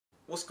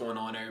What's going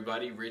on,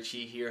 everybody?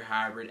 Richie here,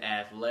 Hybrid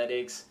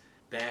Athletics,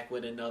 back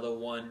with another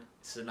one.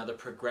 This is another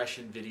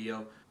progression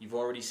video. You've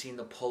already seen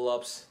the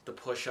pull-ups, the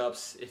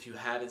push-ups. If you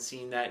haven't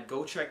seen that,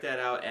 go check that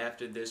out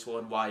after this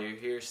one. While you're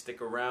here,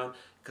 stick around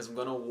because I'm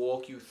going to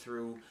walk you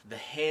through the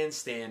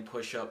handstand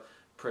push-up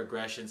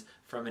progressions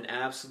from an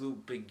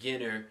absolute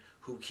beginner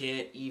who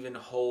can't even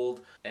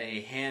hold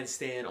a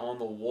handstand on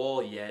the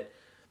wall yet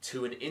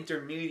to an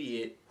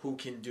intermediate who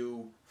can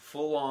do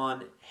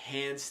full-on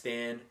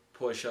handstand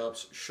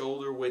push-ups,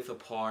 shoulder width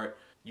apart,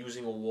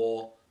 using a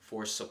wall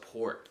for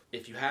support.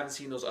 If you haven't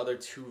seen those other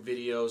two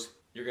videos,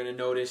 you're going to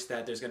notice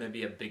that there's going to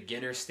be a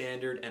beginner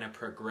standard and a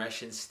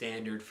progression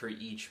standard for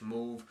each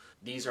move.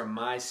 These are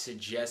my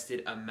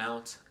suggested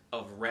amount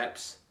of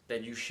reps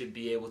that you should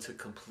be able to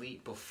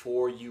complete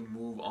before you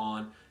move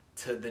on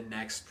to the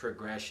next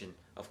progression.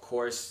 Of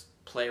course,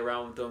 play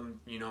around with them,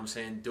 you know what I'm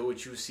saying? Do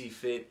what you see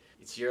fit.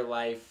 It's your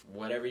life.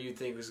 Whatever you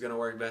think is going to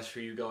work best for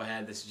you, go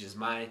ahead. This is just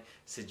my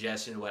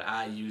suggestion, what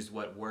I used,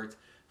 what worked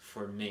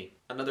for me.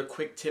 Another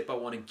quick tip I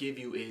want to give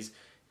you is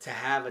to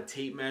have a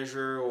tape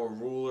measure or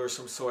ruler,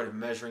 some sort of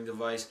measuring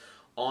device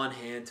on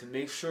hand to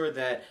make sure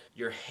that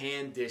your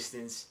hand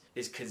distance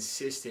is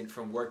consistent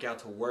from workout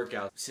to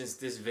workout, since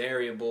this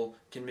variable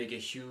can make a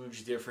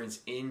huge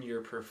difference in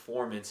your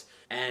performance.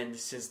 And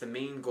since the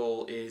main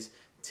goal is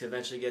to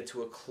eventually get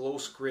to a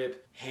close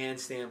grip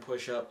handstand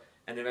push-up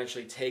and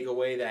eventually take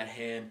away that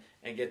hand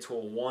and get to a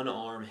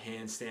one-arm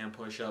handstand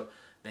push-up,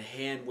 the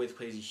hand width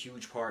plays a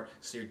huge part,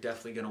 so you're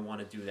definitely going to want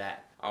to do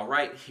that.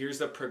 Alright, here's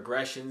the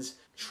progressions.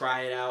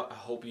 Try it out. I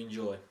hope you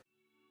enjoy.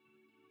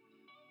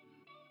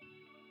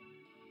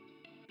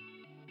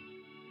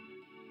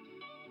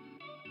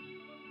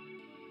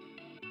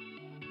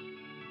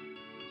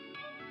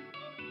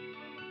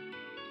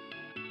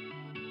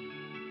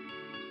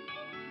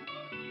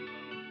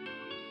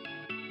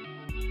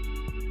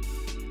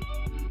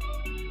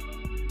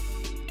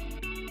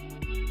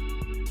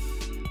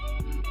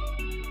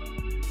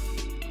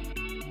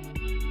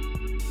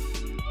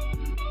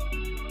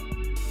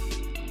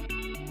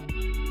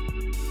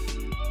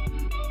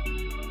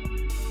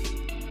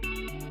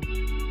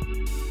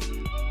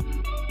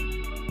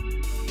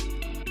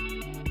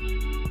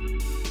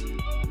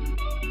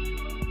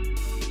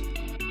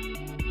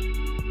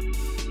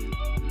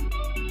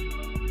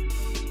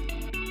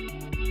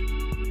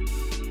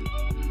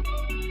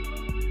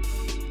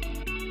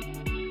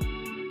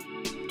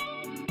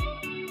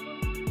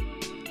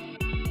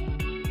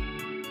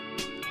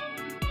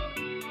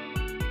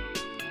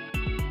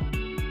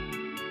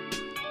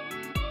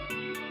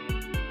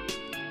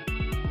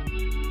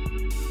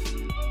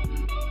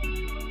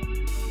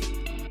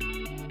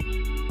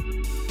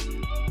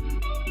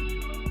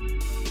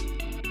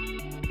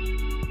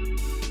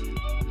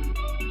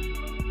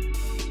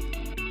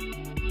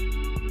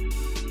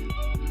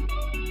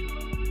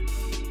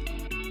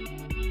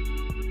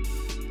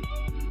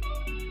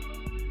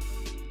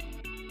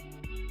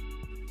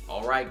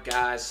 Alright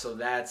guys, so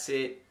that's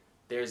it.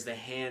 There's the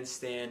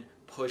handstand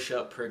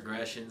push-up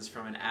progressions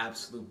from an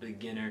absolute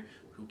beginner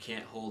who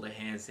can't hold a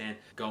handstand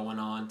going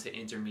on to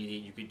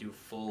intermediate. You could do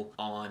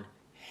full-on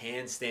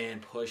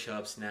handstand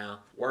push-ups now.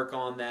 Work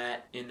on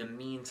that. In the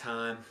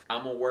meantime,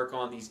 I'm going to work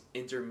on these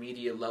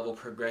intermediate level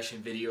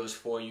progression videos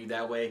for you.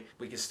 That way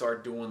we can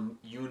start doing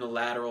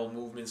unilateral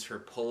movements for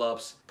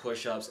pull-ups,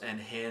 push-ups, and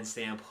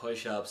handstand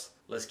push-ups.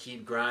 Let's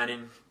keep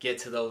grinding. Get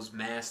to those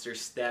master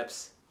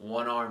steps.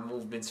 One-arm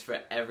movements for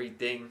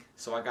everything.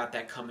 So I got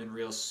that coming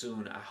real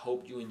soon. I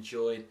hope you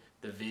enjoyed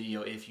the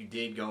video. If you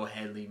did, go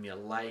ahead, leave me a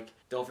like.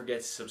 Don't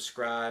forget to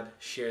subscribe,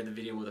 share the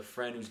video with a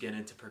friend who's getting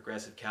into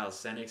progressive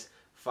calisthenics.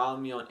 Follow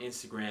me on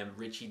Instagram,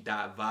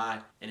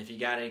 richie.vibe. And if you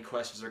got any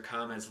questions or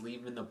comments, leave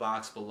them in the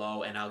box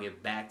below and I'll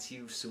get back to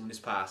you as soon as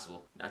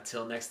possible.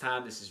 Until next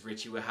time, this is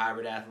Richie with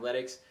Hybrid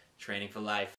Athletics, training for life.